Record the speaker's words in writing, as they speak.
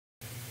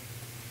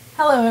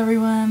Hello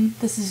everyone,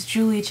 this is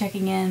Julie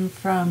checking in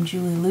from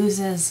Julie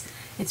Loses.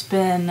 It's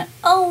been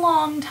a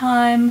long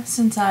time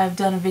since I've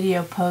done a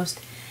video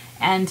post,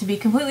 and to be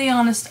completely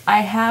honest, I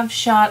have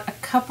shot a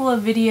couple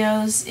of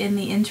videos in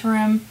the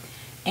interim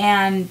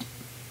and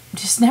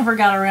just never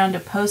got around to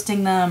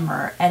posting them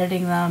or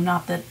editing them.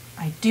 Not that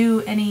I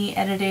do any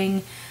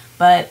editing,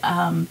 but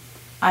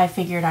I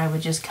figured I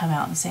would just come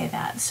out and say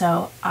that.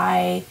 So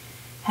I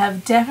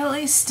have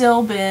definitely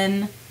still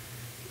been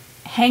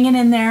hanging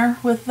in there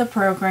with the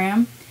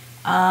program.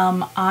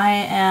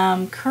 I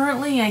am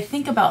currently, I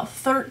think, about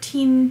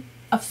 13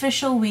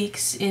 official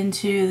weeks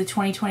into the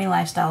 2020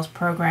 Lifestyles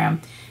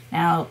program.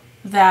 Now,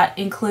 that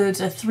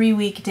includes a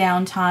 3-week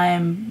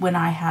downtime when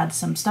I had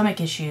some stomach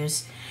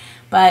issues.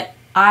 But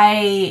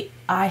I'm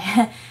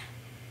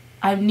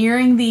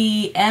nearing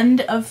the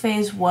end of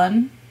phase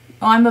 1.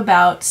 I'm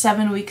about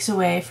 7 weeks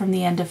away from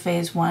the end of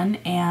phase 1,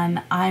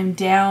 and I'm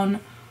down,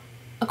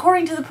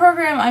 according to the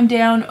program, I'm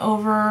down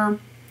over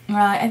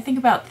I think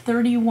about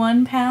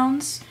 31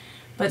 pounds,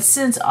 but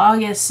since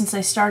August, since I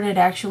started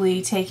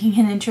actually taking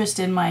an interest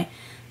in my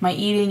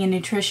eating and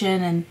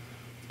nutrition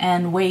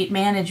and weight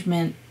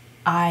management,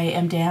 I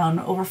am down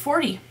over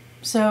 40.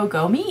 So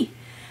go me.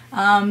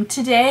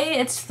 Today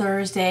it's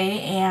Thursday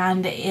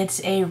and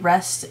it's a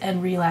rest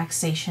and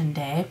relaxation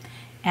day.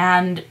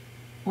 And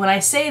when I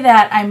say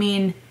that, I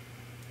mean,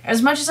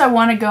 as much as I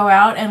want to go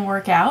out and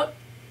work out,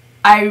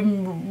 I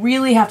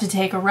really have to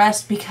take a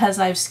rest because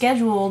I've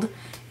scheduled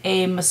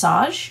a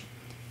massage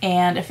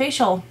and a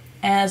facial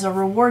as a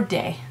reward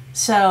day.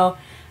 So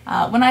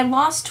when I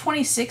lost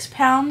 26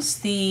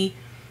 pounds,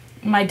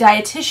 my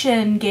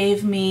dietitian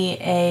gave me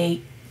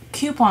a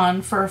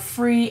coupon for a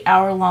free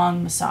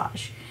hour-long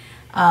massage,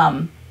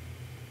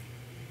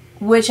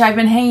 which I've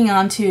been hanging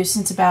on to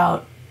since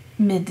about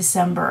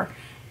mid-December,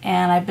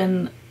 and I've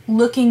been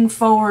looking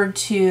forward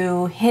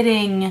to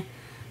hitting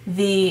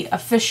the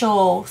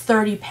official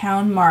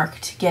 30-pound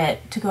mark to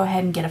go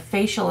ahead and get a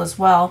facial as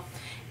well.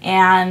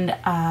 And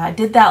I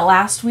did that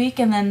last week,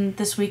 and then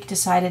this week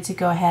decided to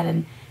go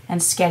ahead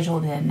and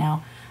schedule it in.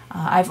 Now,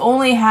 I've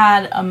only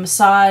had a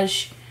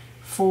massage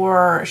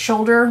for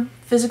shoulder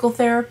physical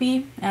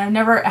therapy, and I've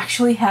never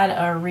actually had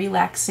a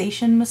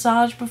relaxation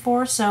massage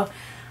before, so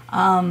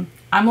I'm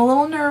a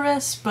little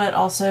nervous, but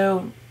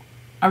also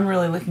I'm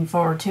really looking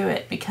forward to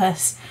it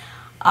because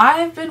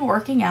I've been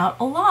working out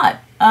a lot.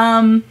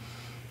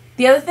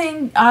 The other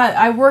thing,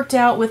 I worked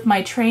out with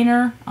my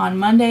trainer on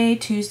Monday,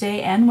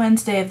 Tuesday, and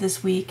Wednesday of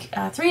this week.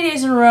 3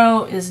 days in a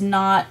row is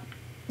not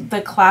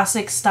the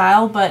classic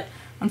style, but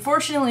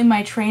unfortunately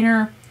my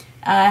trainer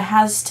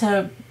has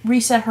to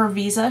reset her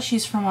visa.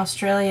 She's from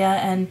Australia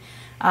and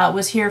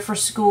was here for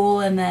school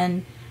and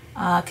then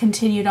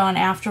continued on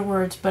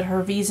afterwards, but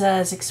her visa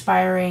is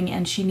expiring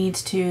and she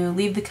needs to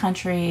leave the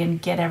country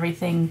and get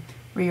everything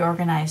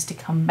reorganized to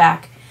come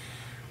back.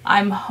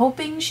 I'm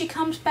hoping she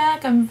comes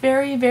back. I'm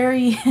very,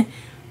 very,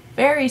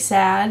 very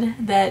sad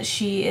that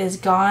she is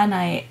gone.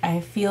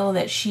 I feel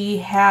that she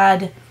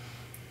had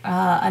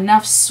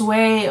enough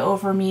sway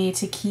over me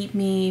to keep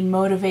me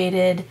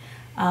motivated.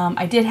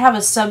 I did have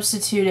a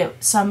substitute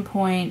at some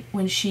point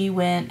when she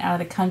went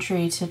out of the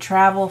country to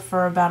travel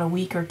for about a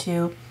week or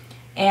two,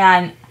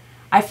 and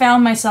I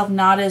found myself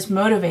not as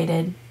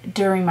motivated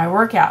during my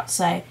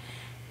workouts.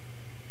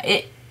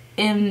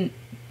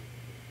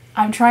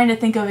 I'm trying to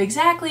think of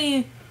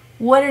exactly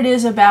what it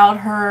is about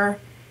her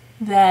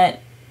that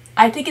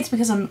I think it's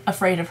because I'm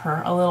afraid of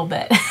her a little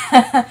bit.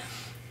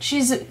 She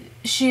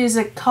is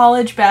a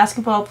college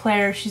basketball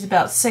player. She's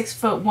about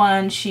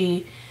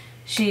 6'1".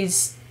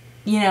 She's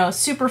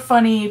super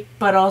funny,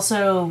 but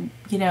also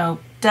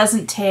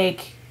doesn't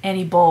take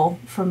any bull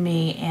from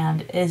me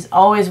and is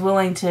always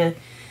willing to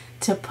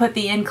put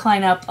the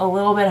incline up a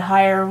little bit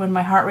higher when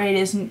my heart rate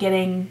isn't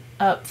getting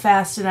up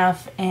fast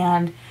enough,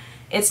 and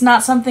it's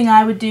not something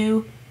I would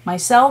do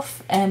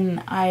myself,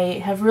 and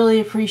I have really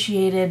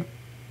appreciated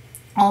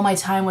all my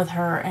time with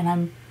her, and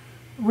I'm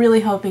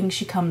really hoping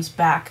she comes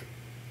back.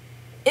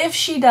 If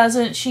she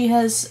doesn't, she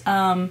has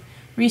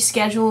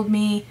rescheduled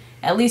me,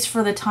 at least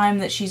for the time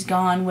that she's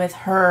gone, with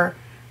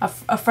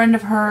a friend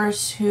of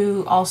hers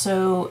who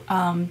also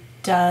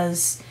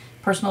does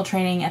personal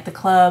training at the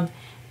club,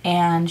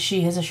 and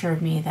she has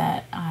assured me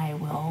that I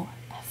will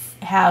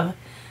have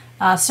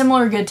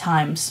similar good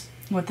times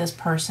with this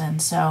person.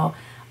 So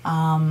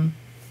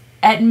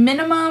at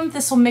minimum,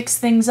 this will mix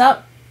things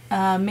up.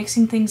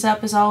 Mixing things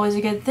up is always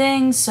a good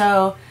thing,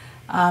 so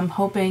I'm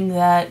hoping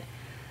that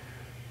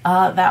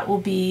that will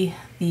be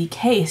the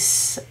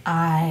case.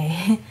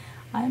 I'm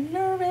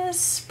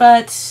nervous,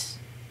 but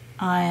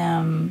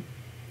I'm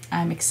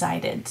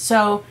excited.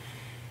 So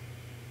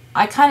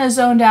I kind of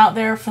zoned out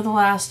there for the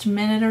last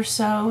minute or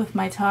so with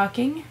my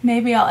talking.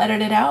 Maybe I'll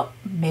edit it out.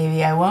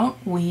 Maybe I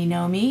won't. We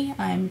know me.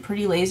 I'm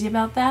pretty lazy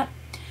about that.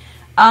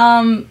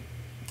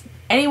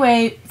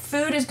 Anyway,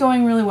 food is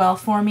going really well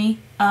for me.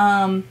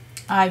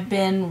 I've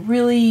been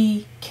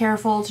really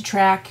careful to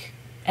track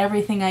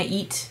everything I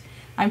eat.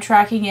 I'm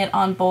tracking it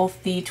on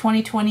both the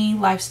 2020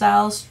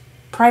 Lifestyles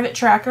private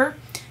tracker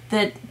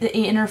that the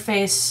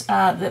interface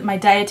that my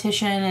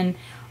dietitian and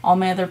all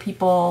my other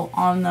people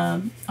on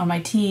my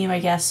team, I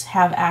guess,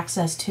 have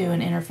access to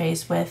and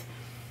interface with.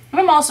 And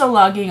I'm also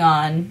logging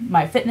on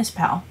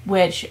MyFitnessPal,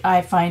 which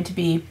I find to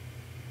be,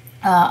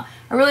 I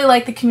really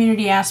like the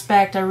community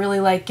aspect. I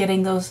really like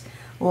getting those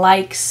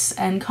likes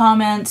and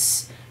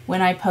comments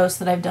when I post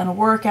that I've done a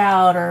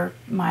workout or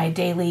my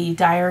daily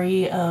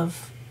diary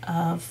of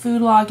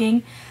food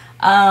logging.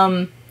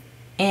 And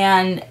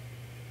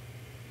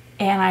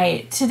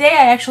today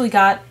I actually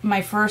got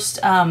my first,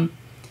 I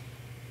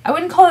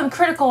wouldn't call them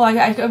critical,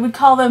 I would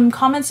call them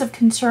comments of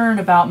concern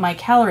about my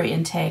calorie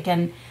intake.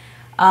 And,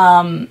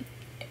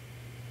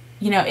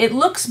 you know, it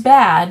looks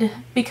bad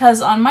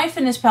because on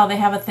MyFitnessPal they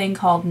have a thing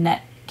called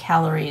net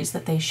calories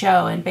that they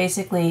show. And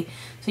basically,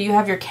 so you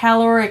have your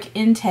caloric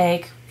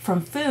intake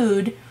from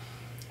food,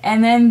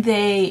 and then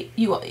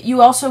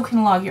you also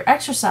can log your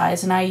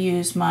exercise. And I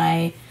use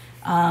my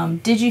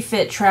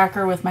DigiFit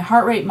tracker with my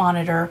heart rate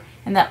monitor,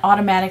 and that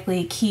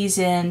automatically keys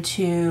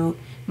into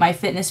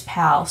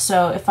MyFitnessPal.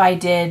 So if I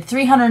did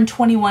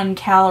 321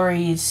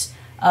 calories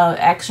of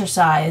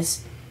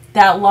exercise,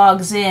 that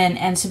logs in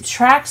and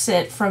subtracts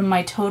it from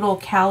my total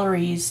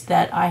calories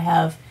that I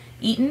have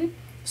eaten.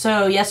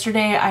 So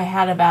yesterday I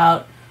had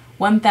about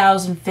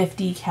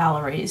 1,050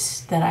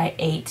 calories that I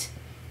ate.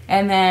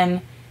 And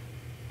then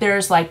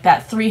there's like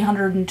that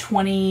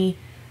 320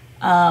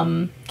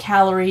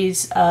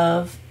 calories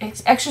of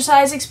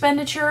exercise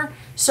expenditure.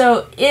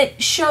 So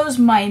it shows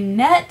my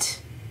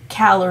net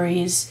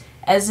calories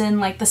as in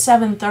like the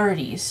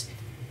 730s,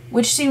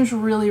 which seems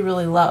really,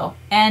 really low.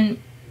 And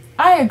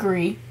I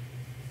agree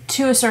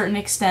to a certain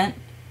extent.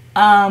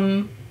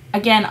 Again,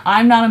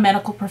 I'm not a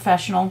medical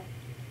professional,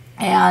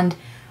 and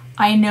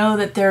I know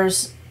that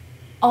there's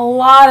a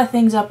lot of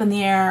things up in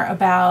the air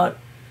about,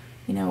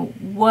 you know,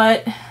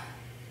 what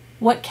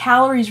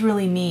calories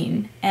really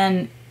mean.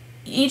 And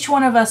each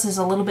one of us is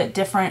a little bit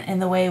different in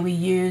the way we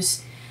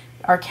use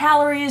our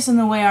calories and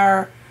the way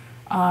our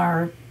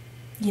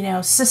you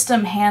know,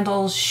 system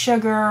handles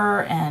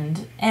sugar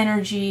and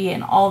energy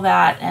and all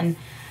that. And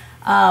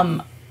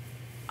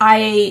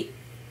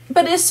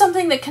but it's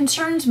something that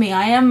concerns me.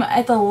 I am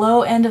at the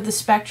low end of the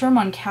spectrum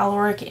on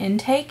caloric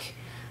intake.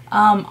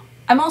 I'm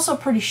also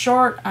pretty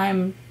short.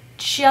 I'm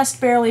just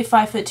barely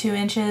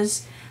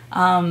 5'2".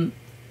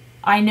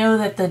 I know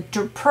that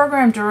the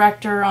program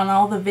director on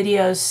all the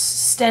videos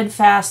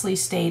steadfastly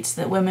states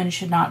that women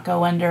should not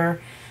go under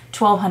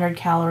 1,200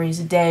 calories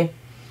a day.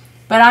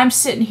 But I'm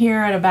sitting here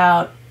at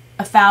about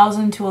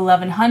 1,000 to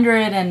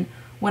 1,100, and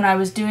when I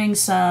was doing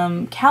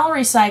some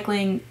calorie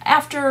cycling,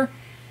 after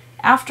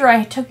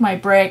I took my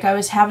break, I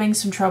was having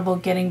some trouble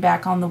getting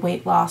back on the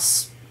weight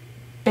loss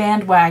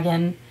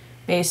bandwagon,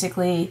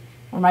 basically,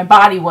 where my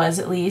body was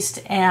at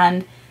least.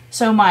 And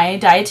so my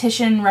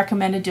dietitian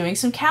recommended doing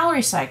some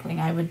calorie cycling.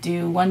 I would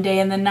do one day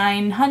in the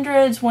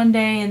 900s, one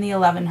day in the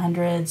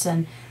 1100s,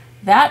 and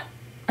that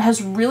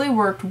has really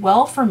worked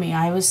well for me.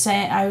 I was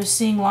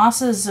seeing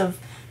losses of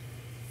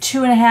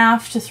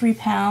 2.5 to 3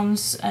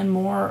 pounds and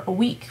more a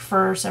week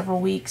for several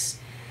weeks.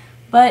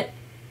 But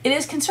it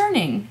is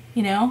concerning,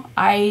 you know.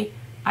 I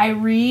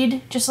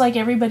read, just like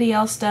everybody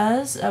else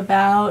does,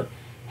 about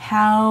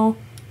how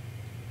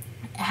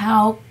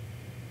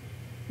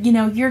you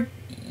know,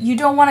 you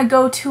don't want to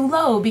go too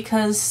low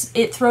because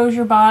it throws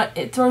your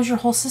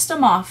whole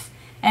system off,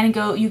 and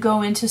you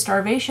go into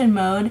starvation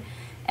mode.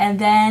 And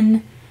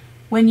then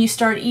when you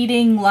start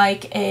eating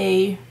like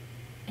a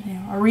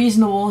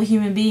reasonable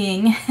human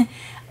being,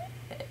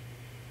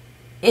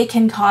 it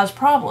can cause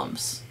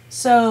problems.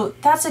 So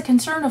that's a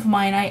concern of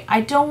mine.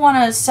 I don't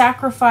want to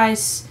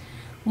sacrifice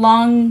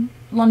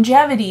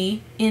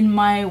longevity in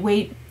my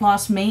weight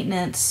loss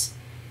maintenance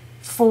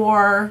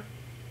for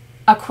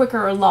a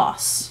quicker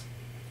loss.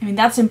 I mean,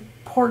 that's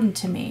important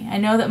to me. I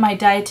know that my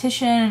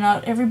dietitian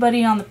and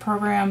everybody on the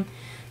program,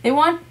 they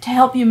want to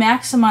help you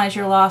maximize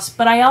your loss,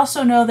 but I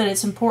also know that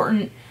it's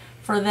important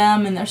for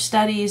them in their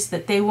studies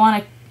that they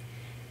want to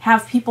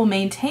have people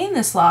maintain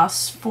this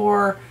loss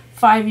for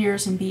 5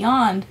 years and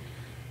beyond.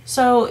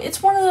 So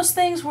it's one of those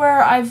things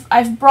where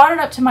I've brought it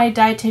up to my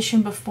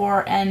dietitian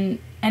before, and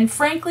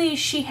frankly,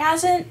 she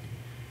hasn't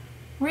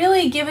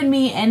really given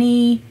me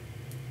any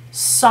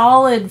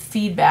solid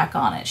feedback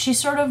on it. She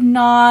sort of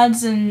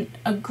nods and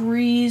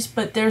agrees,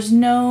 but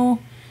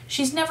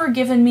she's never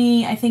given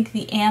me, I think,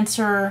 the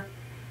answer,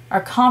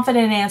 or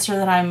confident answer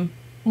that I'm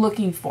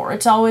looking for.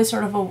 It's always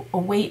sort of a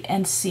wait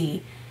and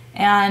see.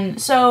 And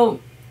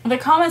so the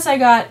comments I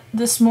got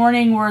this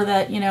morning were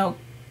that, you know,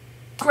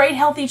 great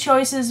healthy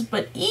choices,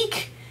 but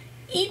eat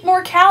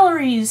more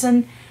calories.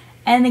 And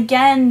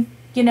again,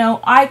 you know,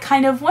 I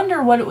kind of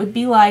wonder what it would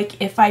be like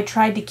if I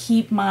tried to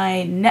keep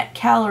my net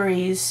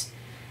calories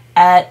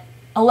at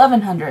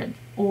 1,100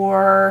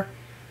 or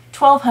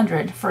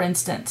 1,200, for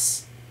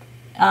instance.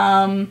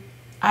 I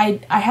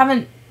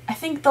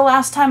think the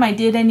last time I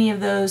did any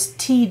of those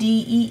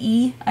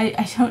TDEE,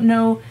 I don't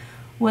know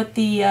what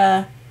the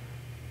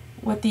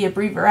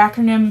abbreviated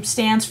acronym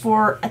stands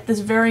for at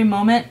this very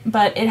moment,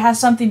 but it has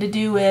something to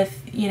do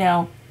with, you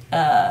know,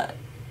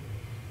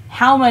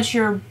 how much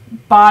your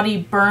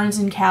body burns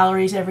in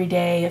calories every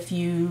day if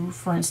you,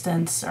 for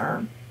instance,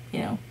 are, you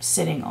know,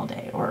 sitting all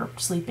day or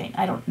sleeping.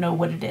 I don't know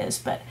what it is,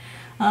 but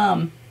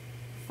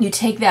you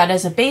take that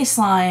as a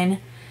baseline,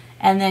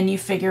 and then you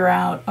figure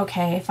out,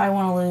 okay, if I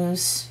want to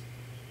lose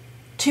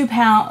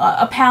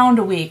a pound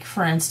a week,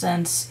 for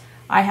instance,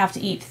 I have to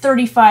eat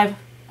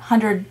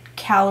 3,500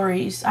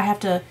 calories. I have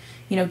to,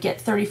 you know,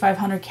 get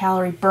 3,500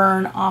 calorie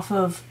burn off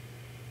of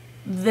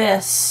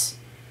this.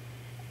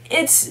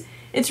 It's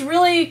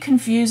really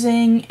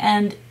confusing,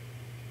 and,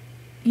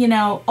 you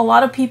know, a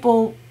lot of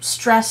people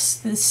stress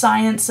the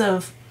science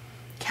of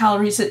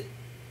calories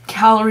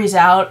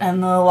out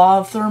and the law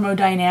of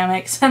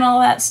thermodynamics and all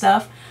that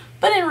stuff.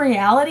 But in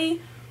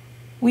reality,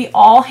 we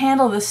all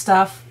handle this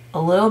stuff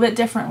a little bit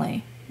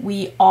differently.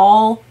 We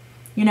all,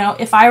 you know,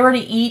 if I were to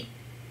eat,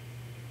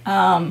 you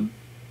know,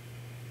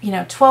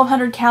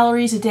 1,200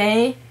 calories a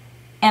day,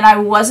 and I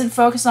wasn't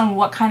focused on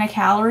what kind of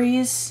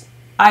calories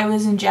I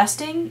was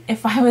ingesting,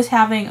 if I was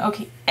having,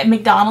 at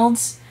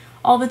McDonald's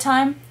all the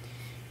time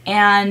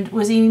and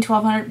was eating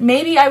 1,200,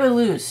 maybe I would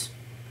lose.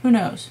 Who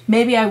knows?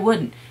 Maybe I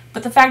wouldn't.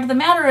 But the fact of the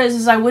matter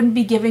is I wouldn't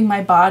be giving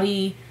my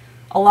body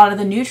a lot of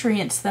the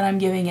nutrients that I'm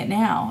giving it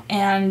now.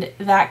 And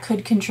that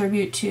could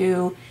contribute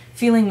to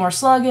feeling more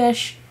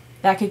sluggish.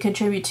 That could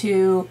contribute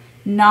to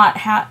not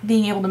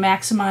being able to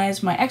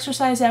maximize my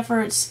exercise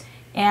efforts.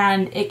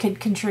 And it could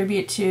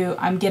contribute to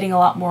I'm getting a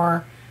lot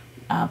more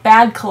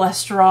bad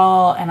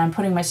cholesterol, and I'm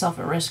putting myself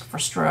at risk for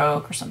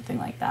stroke or something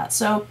like that.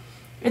 So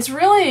it's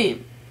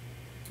really,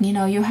 you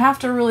know, you have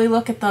to really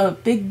look at the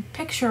big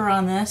picture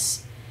on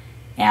this.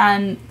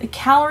 And the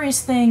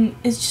calories thing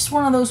is just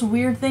one of those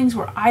weird things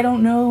where I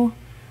don't know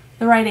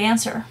the right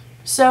answer.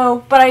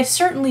 So, but I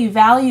certainly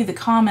value the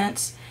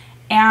comments,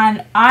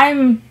 and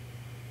I'm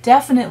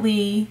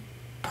definitely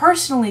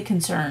personally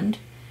concerned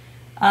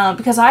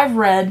because I've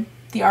read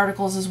the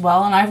articles as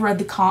well, and I've read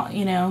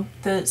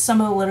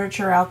some of the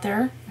literature out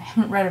there. I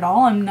haven't read it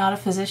all. I'm not a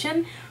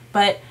physician,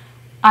 but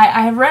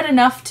I have read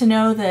enough to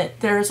know that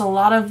there's a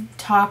lot of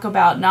talk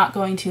about not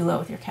going too low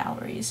with your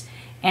calories.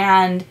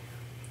 And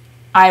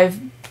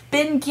I've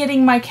been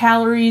getting my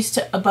calories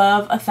to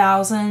above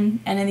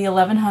 1,000 and in the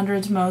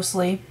 1,100s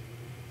mostly.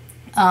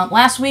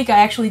 Last week I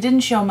actually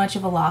didn't show much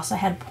of a loss. I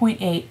had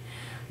 0.8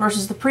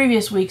 versus the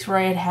previous weeks where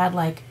I had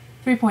like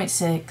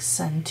 3.6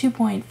 and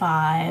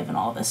 2.5 and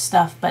all this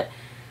stuff. But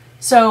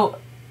so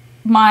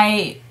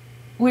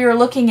we were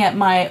looking at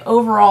my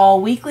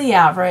overall weekly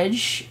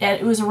average.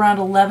 It was around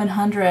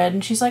 1,100,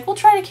 and she's like, "We'll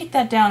try to kick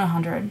that down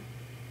 100."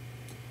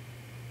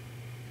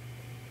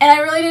 And I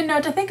really didn't know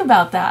what to think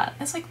about that.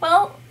 It's like,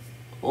 well,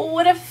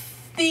 what if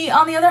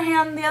on the other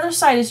hand, the other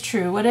side is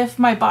true? What if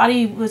my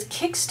body was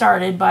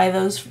kick-started by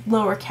those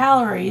lower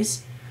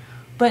calories,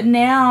 but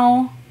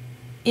now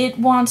it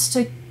wants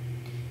to,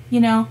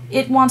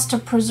 it wants to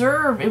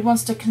preserve, it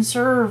wants to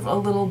conserve a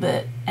little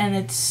bit, and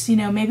it's,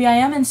 maybe I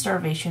am in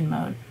starvation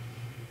mode.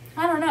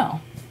 I don't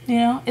know.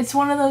 It's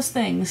one of those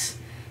things.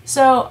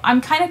 So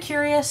I'm kind of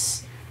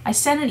curious. I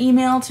sent an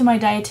email to my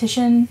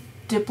dietitian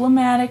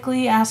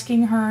diplomatically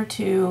asking her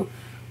to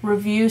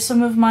review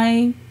some of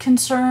my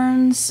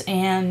concerns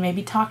and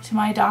maybe talk to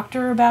my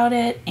doctor about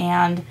it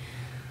and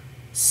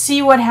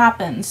see what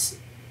happens.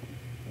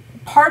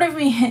 Part of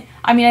me,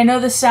 I know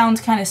this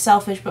sounds kind of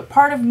selfish, but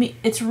part of me,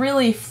 it's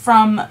really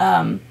from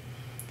a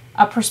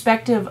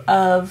perspective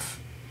of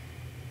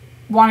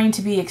wanting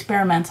to be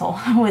experimental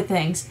with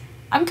things.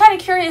 I'm kind of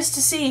curious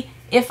to see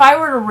if I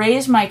were to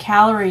raise my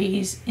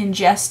calories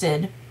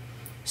ingested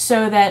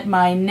so that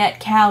my net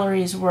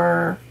calories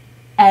were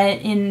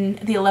in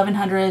the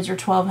 1100s or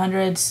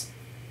 1200s,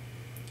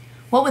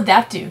 what would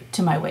that do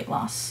to my weight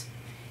loss?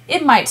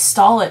 It might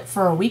stall it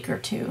for a week or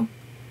two,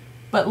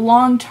 but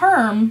long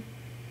term,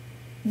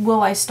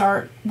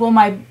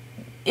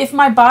 if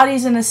my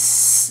body's in a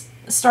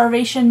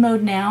starvation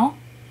mode now,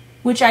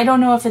 which I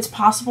don't know if it's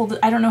possible,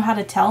 I don't know how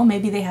to tell,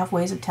 maybe they have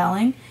ways of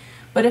telling,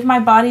 but if my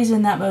body's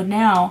in that mode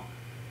now,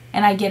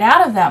 and I get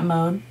out of that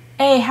mode,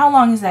 A, how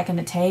long is that going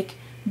to take?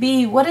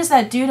 B, what does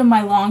that do to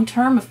my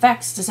long-term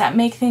effects? Does that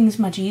make things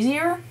much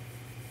easier?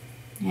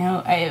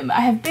 I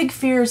have big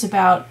fears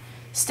about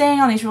staying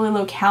on these really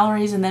low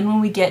calories, and then when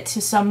we get to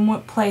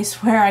some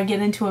place where I get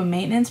into a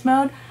maintenance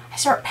mode, I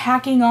start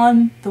packing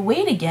on the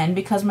weight again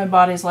because my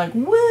body's like,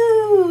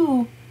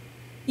 woo!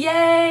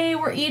 Yay,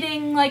 we're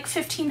eating like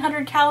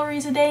 1,500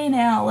 calories a day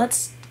now.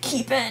 Let's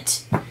keep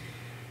it.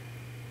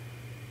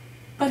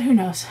 But who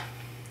knows?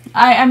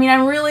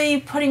 I'm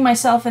really putting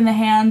myself in the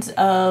hands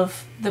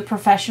of the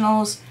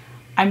professionals.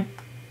 I'm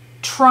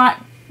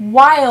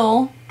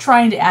while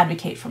trying to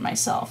advocate for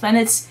myself. And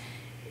it's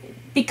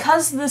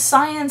because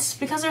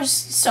there's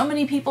so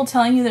many people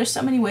telling you there's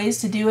so many ways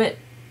to do it.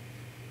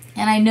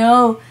 And I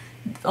know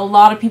a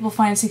lot of people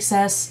find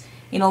success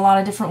in a lot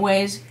of different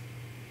ways.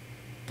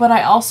 But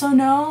I also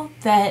know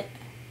that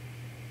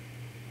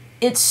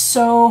it's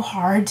so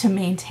hard to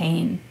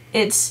maintain.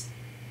 It's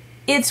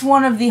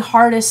one of the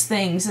hardest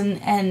things,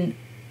 and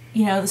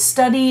the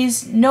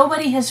studies,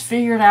 nobody has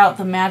figured out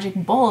the magic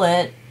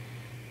bullet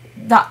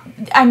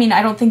I mean,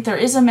 I don't think there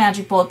is a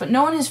magic bullet, but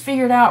no one has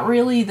figured out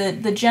really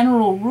the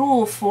general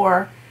rule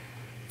for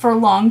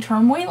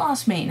long-term weight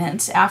loss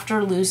maintenance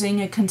after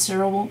losing a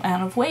considerable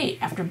amount of weight,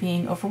 after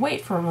being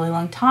overweight for a really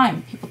long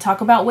time. People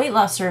talk about weight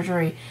loss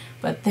surgery,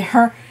 but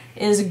there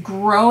is a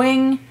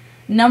growing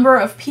number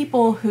of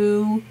people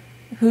who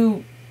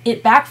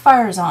it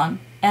backfires on,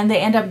 and they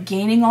end up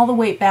gaining all the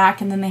weight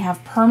back, and then they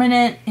have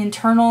permanent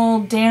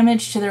internal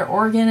damage to their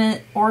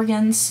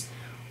organs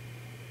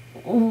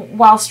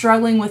while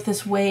struggling with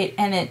this weight,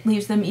 and it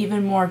leaves them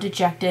even more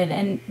dejected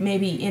and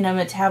maybe in a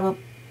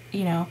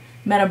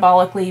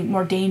metabolically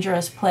more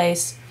dangerous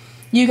place.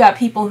 You got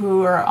people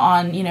who are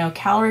on,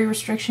 calorie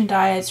restriction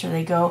diets, or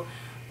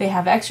they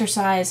have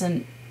exercise,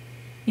 and,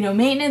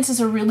 maintenance is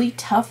a really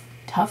tough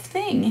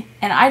thing.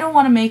 And I don't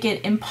want to make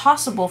it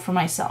impossible for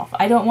myself.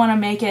 I don't want to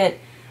make it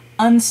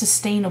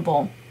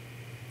unsustainable.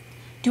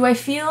 Do I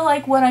feel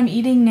like what I'm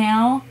eating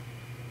now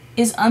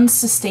is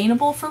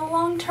unsustainable for the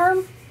long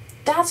term?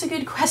 That's a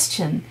good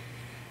question.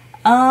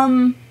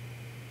 I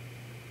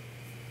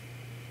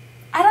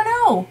don't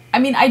know. I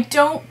mean, I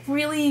don't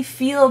really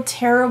feel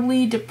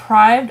terribly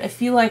deprived. I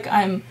feel like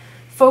I'm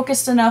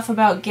focused enough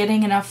about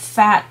getting enough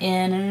fat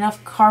in and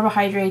enough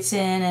carbohydrates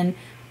in, and,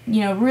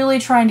 really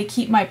trying to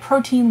keep my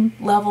protein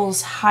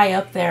levels high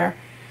up there,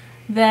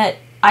 that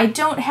I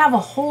don't have a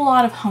whole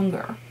lot of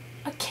hunger.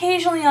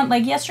 Occasionally,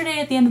 like yesterday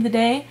at the end of the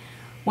day,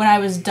 when I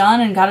was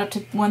done and got up to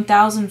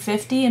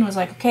 1,050 and was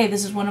like, okay,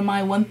 this is one of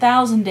my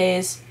 1,000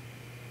 days,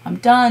 I'm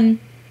done.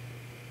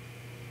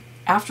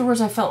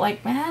 Afterwards, I felt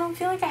like, man, I don't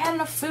feel like I had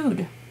enough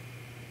food.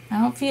 I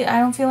don't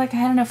feel like I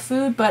had enough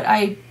food, but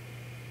I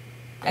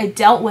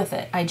dealt with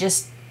it. I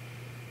just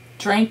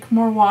drank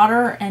more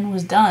water and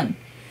was done.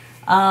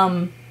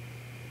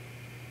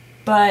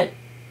 But,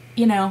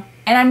 and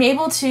I'm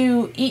able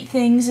to eat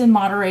things in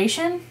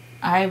moderation.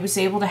 I was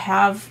able to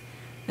have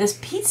this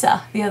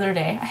pizza the other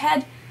day. I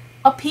had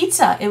a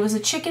pizza. It was a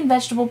chicken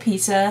vegetable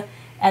pizza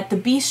at the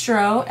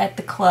bistro at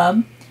the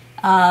club.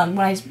 When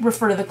I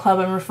refer to the club,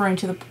 I'm referring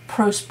to the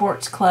Pro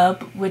Sports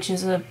Club, which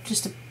is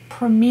just a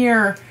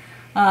premier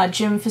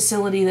gym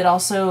facility that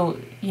also,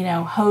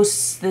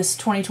 hosts this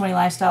 2020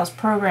 Lifestyles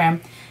program.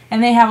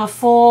 And they have a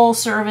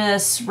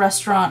full-service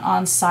restaurant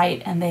on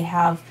site, and they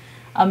have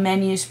a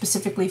menu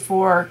specifically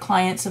for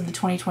clients of the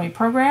 2020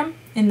 program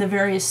in the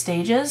various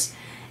stages.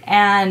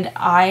 And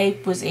I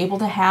was able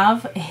to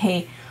have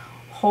a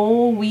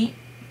whole wheat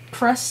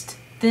crust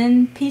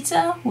thin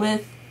pizza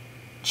with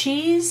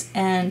cheese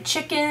and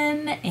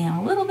chicken and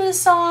a little bit of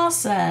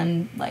sauce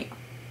and like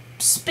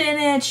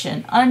spinach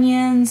and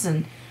onions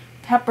and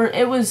pepper.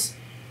 It was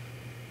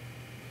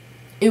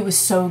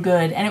so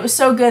good. And it was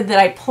so good that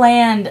I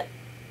planned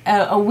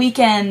a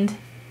weekend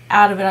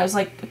out of it. I was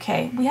like,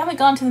 okay, we haven't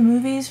gone to the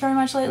movies very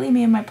much lately,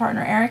 me and my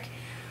partner Eric,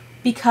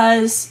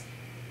 because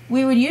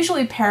we would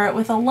usually pair it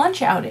with a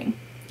lunch outing.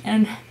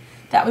 And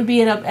that would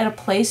be at a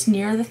place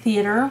near the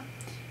theater,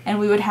 and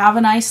we would have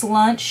a nice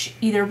lunch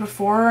either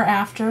before or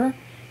after.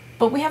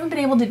 But we haven't been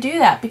able to do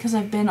that because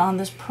I've been on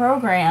this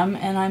program,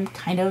 and I've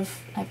kind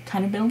of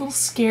been a little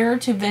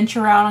scared to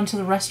venture out onto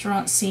the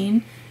restaurant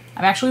scene.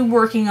 I'm actually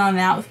working on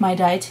that with my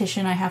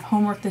dietitian. I have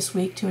homework this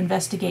week to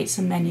investigate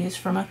some menus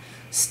from a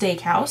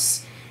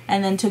steakhouse,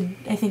 and then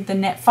I think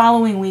the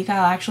following week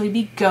I'll actually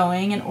be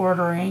going and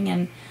ordering,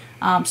 and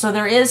so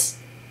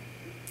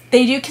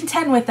they do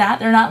contend with that.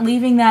 They're not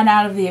leaving that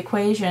out of the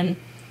equation,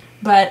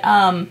 but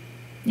I'm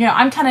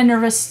kind of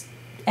nervous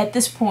at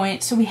this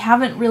point, so we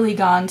haven't really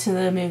gone to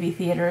the movie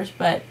theaters,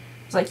 but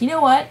it's like, you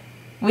know what?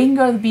 We can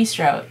go to the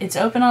bistro. It's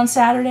open on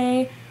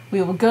Saturday.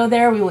 We will go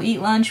there. We will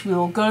eat lunch. We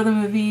will go to the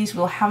movies.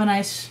 We'll have a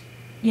nice,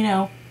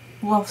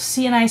 we'll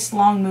see a nice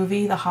long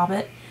movie, The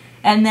Hobbit,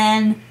 and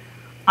then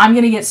I'm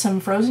going to get some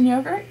frozen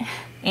yogurt,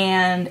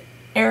 and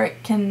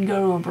Eric can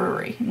go to a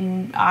brewery.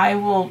 And I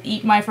will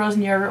eat my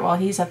frozen yogurt while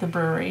he's at the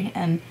brewery,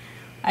 and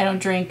I don't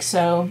drink,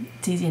 so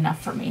it's easy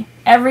enough for me.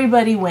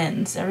 Everybody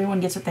wins.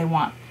 Everyone gets what they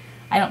want.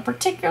 I don't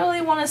particularly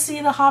want to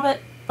see The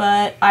Hobbit,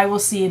 but I will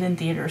see it in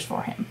theaters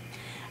for him.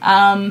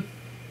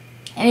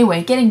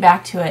 Anyway, getting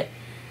back to it.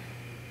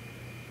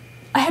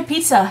 I had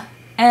pizza,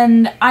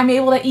 and I'm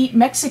able to eat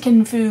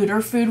Mexican food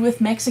or food with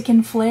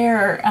Mexican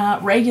flair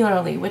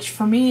regularly, which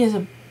for me is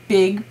a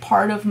big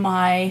part of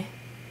my,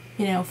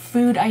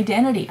 food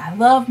identity. I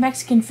love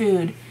Mexican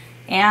food,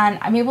 and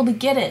I'm able to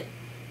get it,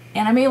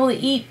 and I'm able to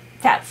eat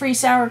fat-free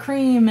sour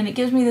cream, and it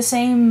gives me the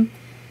same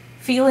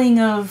feeling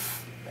of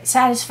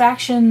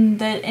satisfaction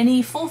that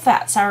any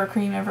full-fat sour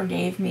cream ever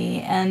gave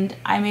me, and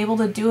I'm able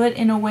to do it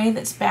in a way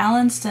that's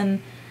balanced,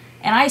 and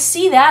I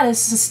see that as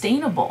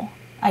sustainable.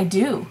 I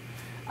do.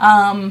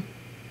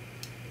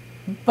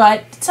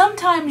 But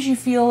sometimes you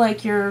feel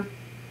like you're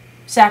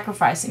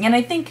sacrificing, and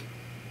I think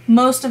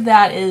most of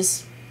that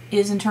is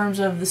in terms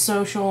of the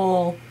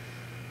social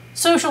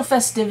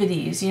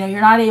festivities.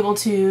 You're not able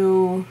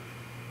to,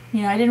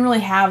 I didn't really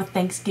have a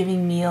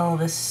Thanksgiving meal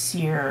this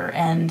year,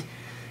 and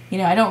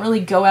I don't really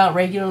go out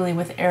regularly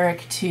with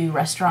Eric to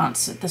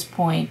restaurants at this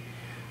point.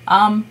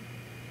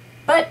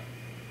 But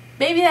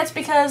maybe that's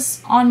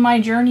because on my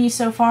journey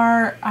so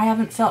far, I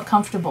haven't felt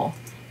comfortable.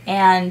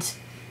 And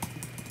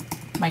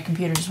my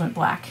computer just went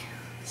black,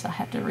 so I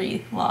have to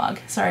re-log.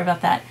 Sorry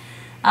about that.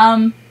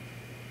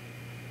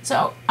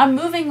 So I'm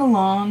moving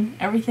along.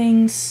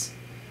 Everything is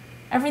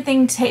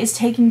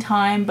taking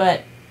time,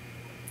 but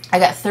I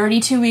got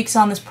 32 weeks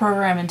on this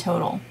program in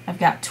total. I've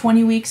got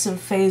 20 weeks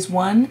of phase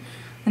 1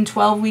 and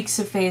 12 weeks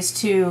of phase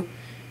 2.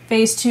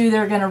 Phase 2,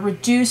 they're going to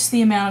reduce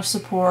the amount of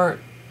support.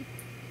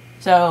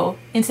 So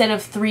instead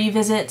of 3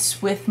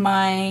 visits with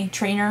my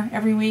trainer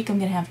every week, I'm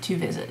going to have 2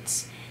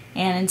 visits.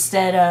 And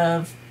instead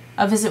of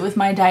a visit with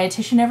my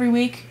dietitian every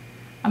week,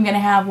 I'm going to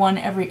have one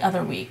every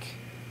other week.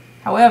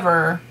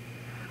 However,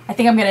 I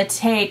think I'm going to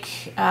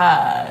take,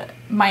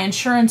 my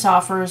insurance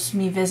offers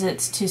me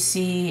visits to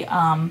see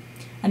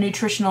a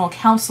nutritional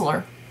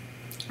counselor,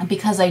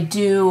 because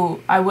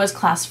I was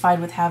classified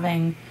with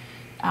having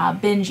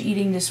binge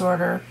eating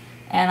disorder,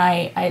 and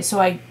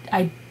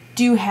I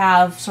do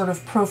have sort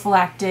of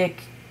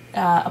prophylactic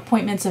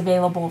appointments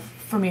available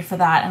for me for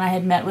that, and I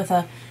had met with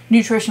a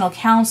nutritional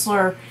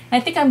counselor,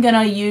 and I think I'm going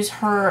to use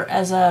her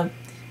as a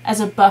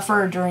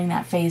buffer during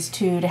that phase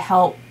 2 to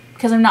help,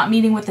 because I'm not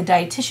meeting with the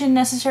dietitian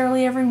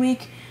necessarily every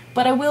week,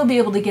 but I will be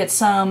able to get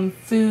some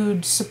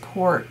food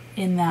support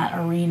in that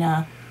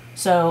arena.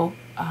 So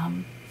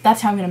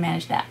that's how I'm going to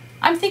manage that.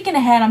 I'm thinking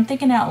ahead. I'm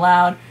thinking out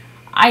loud.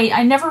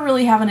 I never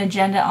really have an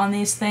agenda on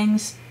these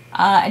things.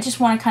 I just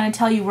want to kind of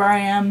tell you where I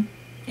am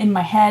in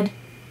my head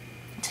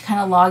to kind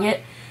of log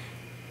it.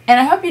 And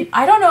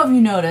I don't know if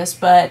you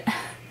noticed, but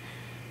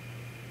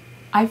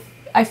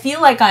I feel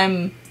like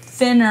I'm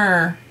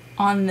thinner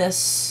on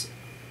this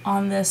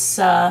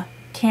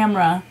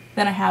camera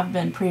than I have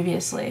been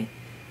previously.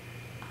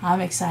 I'm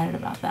excited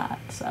about that.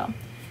 So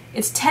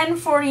it's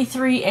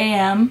 10:43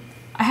 a.m.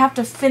 I have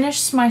to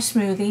finish my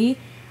smoothie.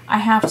 I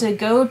have to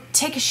go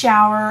take a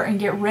shower and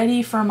get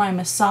ready for my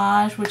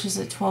massage, which is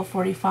at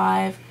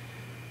 12:45.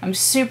 I'm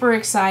super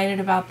excited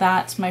about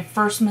that. It's my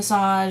first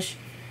massage.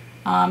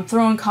 I'm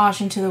throwing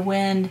caution to the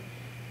wind,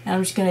 and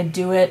I'm just going to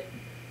do it.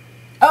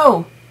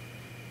 Oh,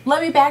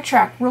 let me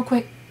backtrack real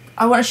quick.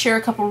 I want to share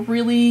a couple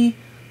really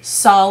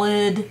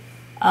solid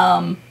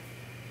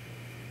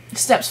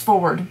steps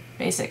forward,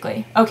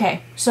 basically.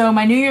 Okay, so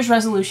my New Year's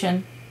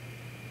resolution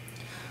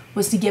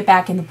was to get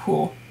back in the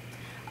pool.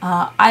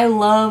 I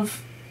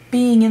love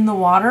being in the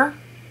water.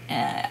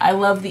 I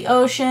love the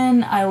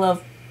ocean. I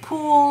love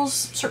pools,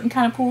 certain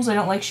kind of pools. I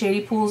don't like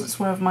shady pools. It's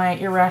one of my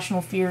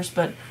irrational fears,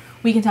 but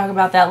we can talk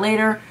about that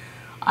later.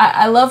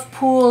 I love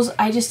pools.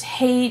 I just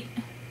hate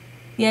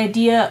the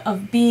idea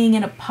of being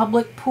in a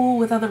public pool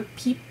with other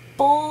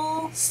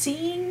people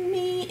seeing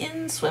me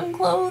in swim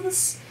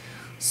clothes.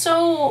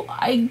 So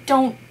I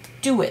don't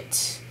do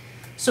it.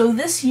 So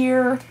this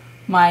year,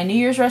 my New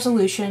Year's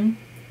resolution,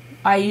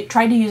 I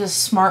tried to use a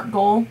SMART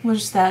goal, which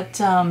is that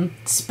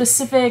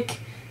specific,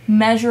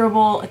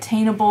 measurable,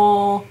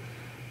 attainable,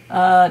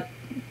 the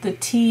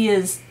T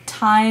is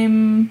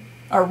time,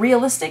 or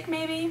realistic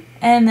maybe,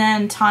 and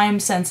then time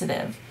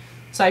sensitive.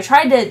 So I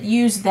tried to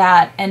use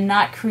that and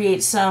not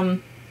create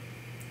some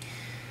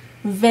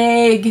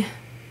vague,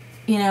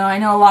 I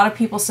know a lot of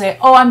people say,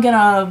 oh, I'm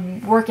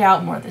gonna work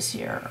out more this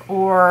year,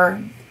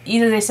 or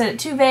either they said it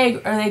too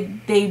vague or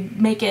they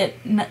make it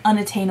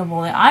unattainable.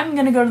 I'm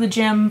gonna go to the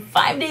gym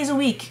 5 days a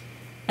week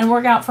and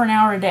work out for an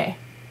hour a day.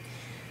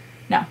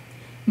 No,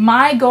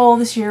 my goal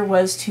this year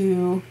was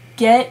to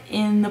get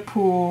in the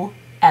pool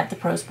at the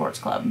Pro Sports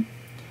Club.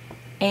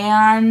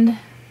 And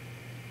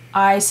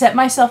I set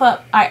myself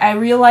up. I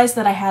realized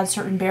that I had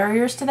certain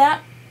barriers to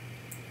that.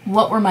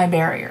 What were my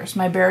barriers?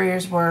 My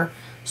barriers were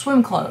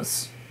swim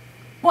clothes.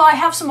 Well, I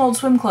have some old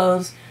swim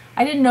clothes.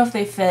 I didn't know if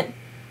they fit.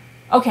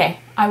 Okay,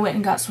 I went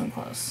and got swim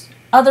clothes.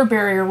 Other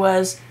barrier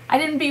was I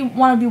didn't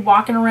want to be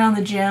walking around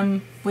the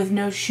gym with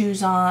no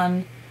shoes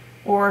on,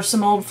 or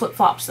some old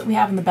flip-flops that we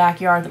have in the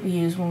backyard that we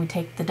use when we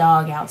take the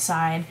dog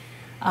outside.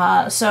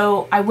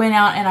 So I went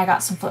out and I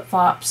got some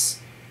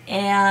flip-flops,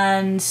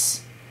 and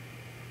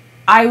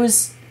I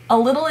was a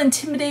little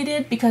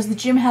intimidated because the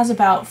gym has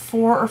about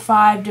 4 or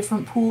 5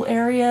 different pool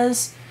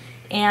areas,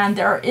 and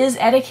there is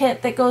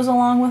etiquette that goes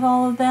along with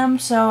all of them,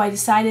 so I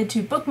decided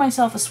to book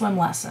myself a swim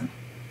lesson.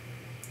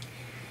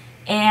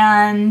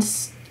 And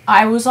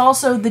I was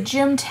also, the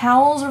gym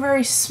towels are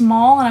very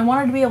small, and I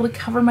wanted to be able to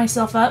cover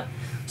myself up,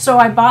 so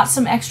I bought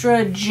some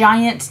extra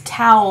giant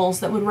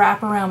towels that would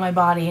wrap around my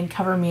body and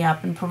cover me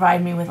up and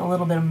provide me with a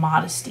little bit of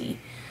modesty.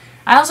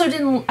 I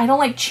don't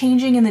like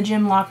changing in the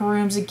gym locker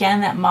rooms.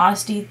 Again, that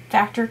modesty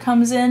factor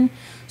comes in.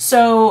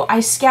 So I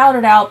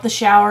scouted out the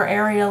shower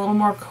area a little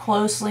more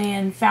closely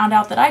and found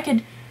out that I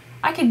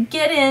could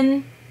get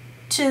in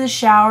to the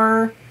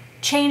shower,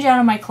 change out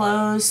of my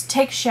clothes,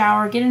 take a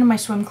shower, get into my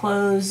swim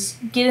clothes,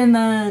 get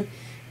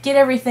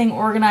everything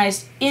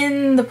organized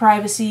in the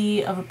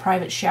privacy of a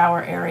private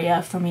shower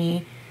area for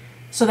me.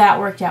 So that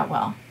worked out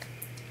well.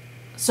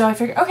 So I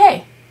figured,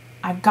 okay,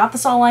 I've got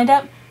this all lined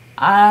up.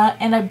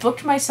 And I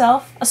booked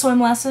myself a swim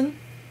lesson.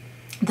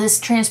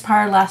 This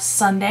transpired last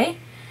Sunday,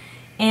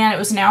 and it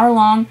was an hour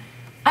long.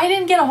 I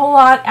didn't get a whole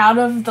lot out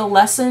of the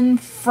lesson,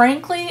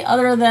 frankly,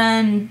 other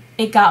than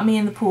it got me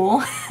in the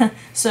pool.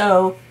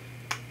 So,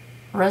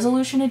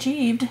 resolution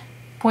achieved.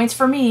 Points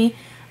for me.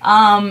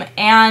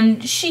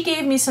 And she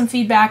gave me some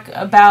feedback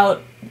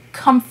about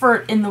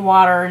comfort in the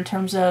water in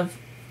terms of,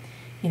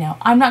 you know,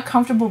 I'm not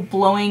comfortable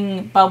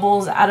blowing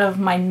bubbles out of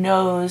my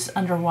nose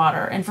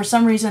underwater. And for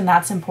some reason,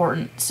 that's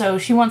important. So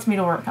she wants me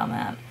to work on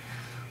that.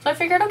 So I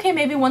figured, okay,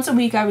 maybe once a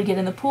week I would get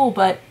in the pool.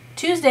 But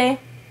Tuesday,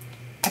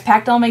 I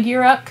packed all my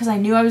gear up because I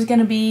knew I was going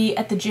to be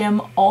at the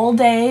gym all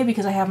day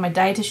because I have my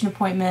dietitian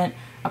appointment,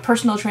 a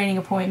personal training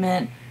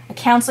appointment, a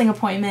counseling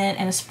appointment,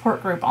 and a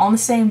support group all on the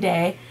same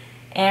day.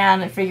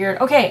 And I figured,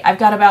 okay, I've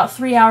got about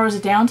 3 hours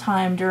of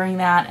downtime during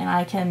that and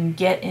I can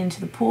get into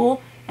the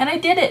pool. And I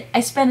did it.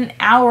 I spent an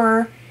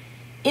hour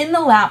in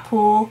the lap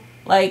pool,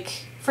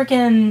 like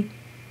freaking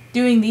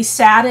doing the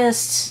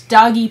saddest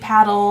doggy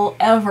paddle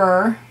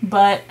ever,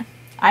 but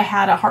I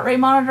had a heart rate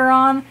monitor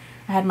on,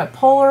 I had my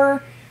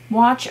polar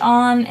watch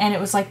on, and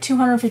it was like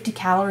 250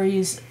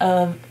 calories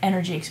of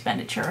energy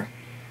expenditure.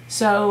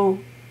 So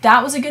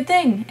that was a good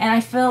thing, and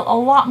I feel a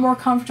lot more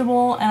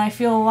comfortable and I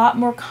feel a lot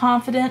more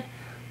confident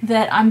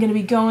that I'm going to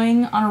be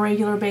going on a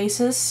regular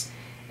basis.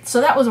 So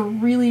that was a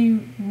really,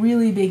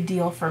 really big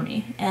deal for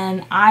me,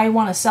 and I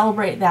want to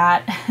celebrate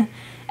that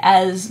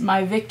as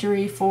my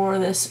victory for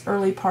this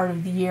early part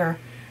of the year.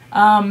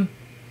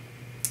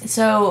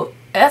 So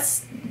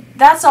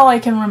that's all I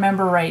can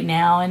remember right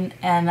now, and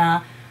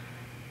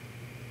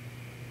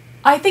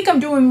I think I'm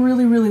doing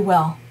really, really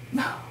well.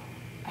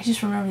 I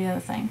just remember the other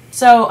thing.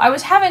 So I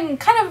was having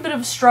kind of a bit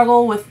of a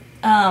struggle with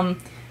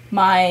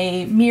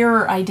my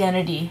mirror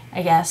identity,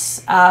 I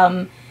guess.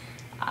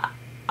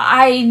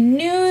 I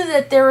knew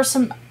that there were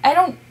some... I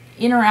don't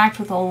interact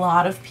with a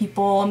lot of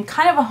people. I'm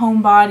kind of a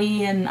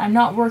homebody, and I'm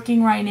not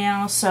working right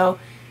now, so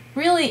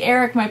really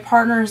Eric, my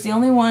partner, is the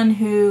only one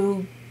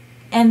who...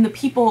 and the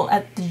people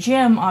at the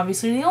gym,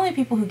 obviously, are the only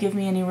people who give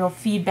me any real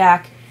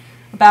feedback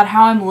about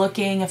how I'm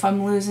looking, if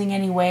I'm losing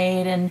any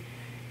weight, and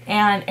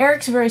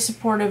Eric's very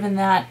supportive in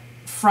that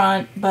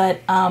front,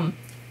 but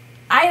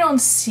I don't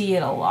see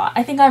it a lot.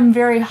 I think I'm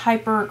very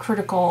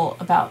hypercritical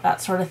about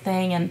that sort of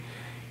thing,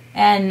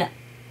 and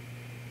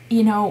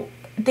you know,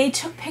 they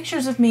took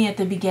pictures of me at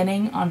the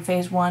beginning on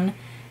phase 1,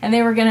 and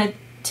they were going to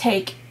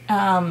take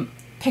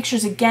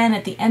pictures again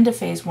at the end of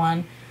phase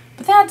 1,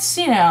 but that's,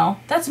 you know,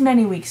 that's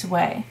many weeks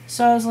away.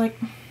 So I was like,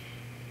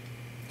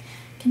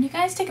 can you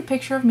guys take a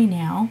picture of me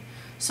now?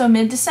 So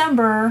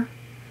mid-December,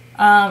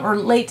 or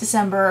late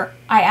December,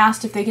 I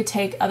asked if they could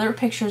take other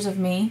pictures of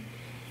me,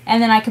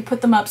 and then I could put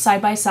them up side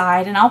by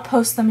side, and I'll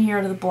post them here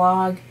to the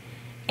blog,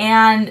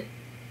 and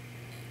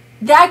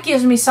that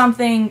gives me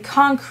something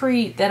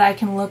concrete that I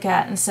can look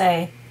at and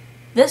say,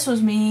 this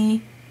was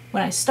me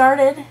when I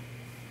started,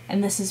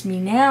 and this is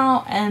me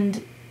now,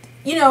 and,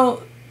 you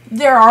know,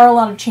 there are a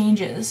lot of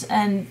changes,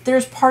 and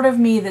there's part of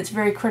me that's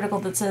very critical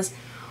that says,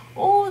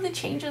 oh, the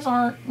changes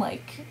aren't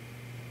like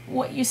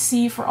what you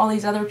see for all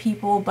these other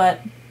people,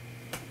 but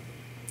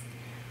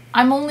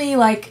I'm only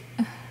like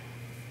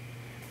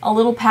a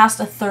little past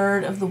a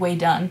third of the way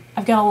done.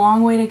 I've got a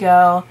long way to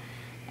go,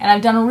 and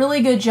I've done a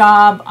really good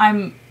job.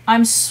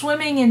 I'm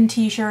swimming in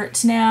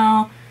t-shirts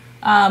now.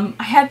 I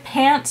had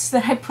pants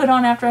that I put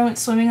on after I went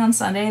swimming on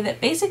Sunday that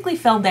basically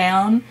fell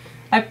down.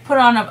 I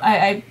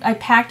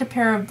packed a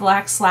pair of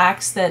black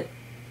slacks that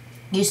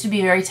used to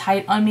be very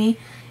tight on me,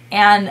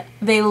 and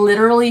they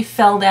literally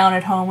fell down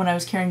at home when I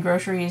was carrying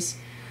groceries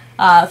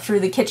through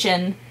the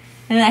kitchen,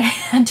 and I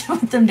had to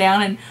put them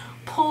down and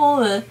pull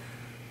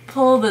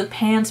the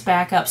pants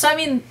back up. So I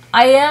mean,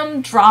 I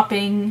am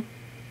dropping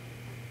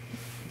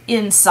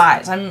in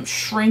size. I'm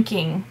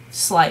shrinking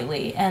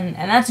slightly, and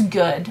that's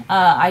good.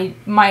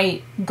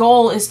 My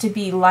goal is to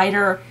be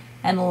lighter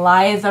and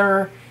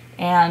lither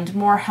and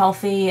more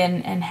healthy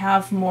and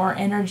have more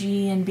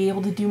energy and be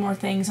able to do more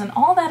things, and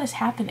all that is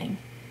happening.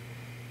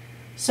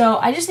 So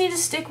I just need to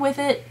stick with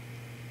it,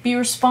 be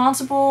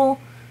responsible,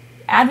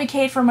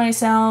 advocate for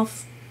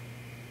myself,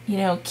 you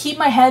know, keep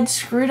my head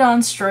screwed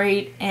on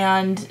straight,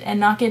 and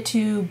not get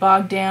too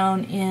bogged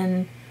down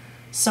in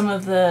some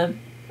of the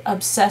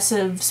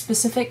obsessive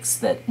specifics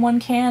that one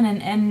can,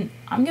 and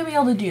I'm gonna be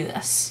able to do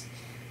this.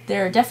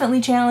 There are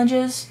definitely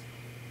challenges,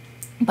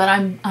 but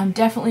I'm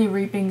definitely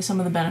reaping some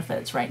of the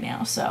benefits right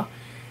now. So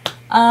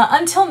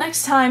until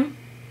next time,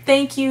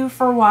 thank you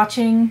for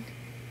watching,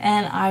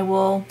 and I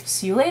will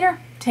see you later.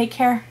 Take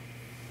care.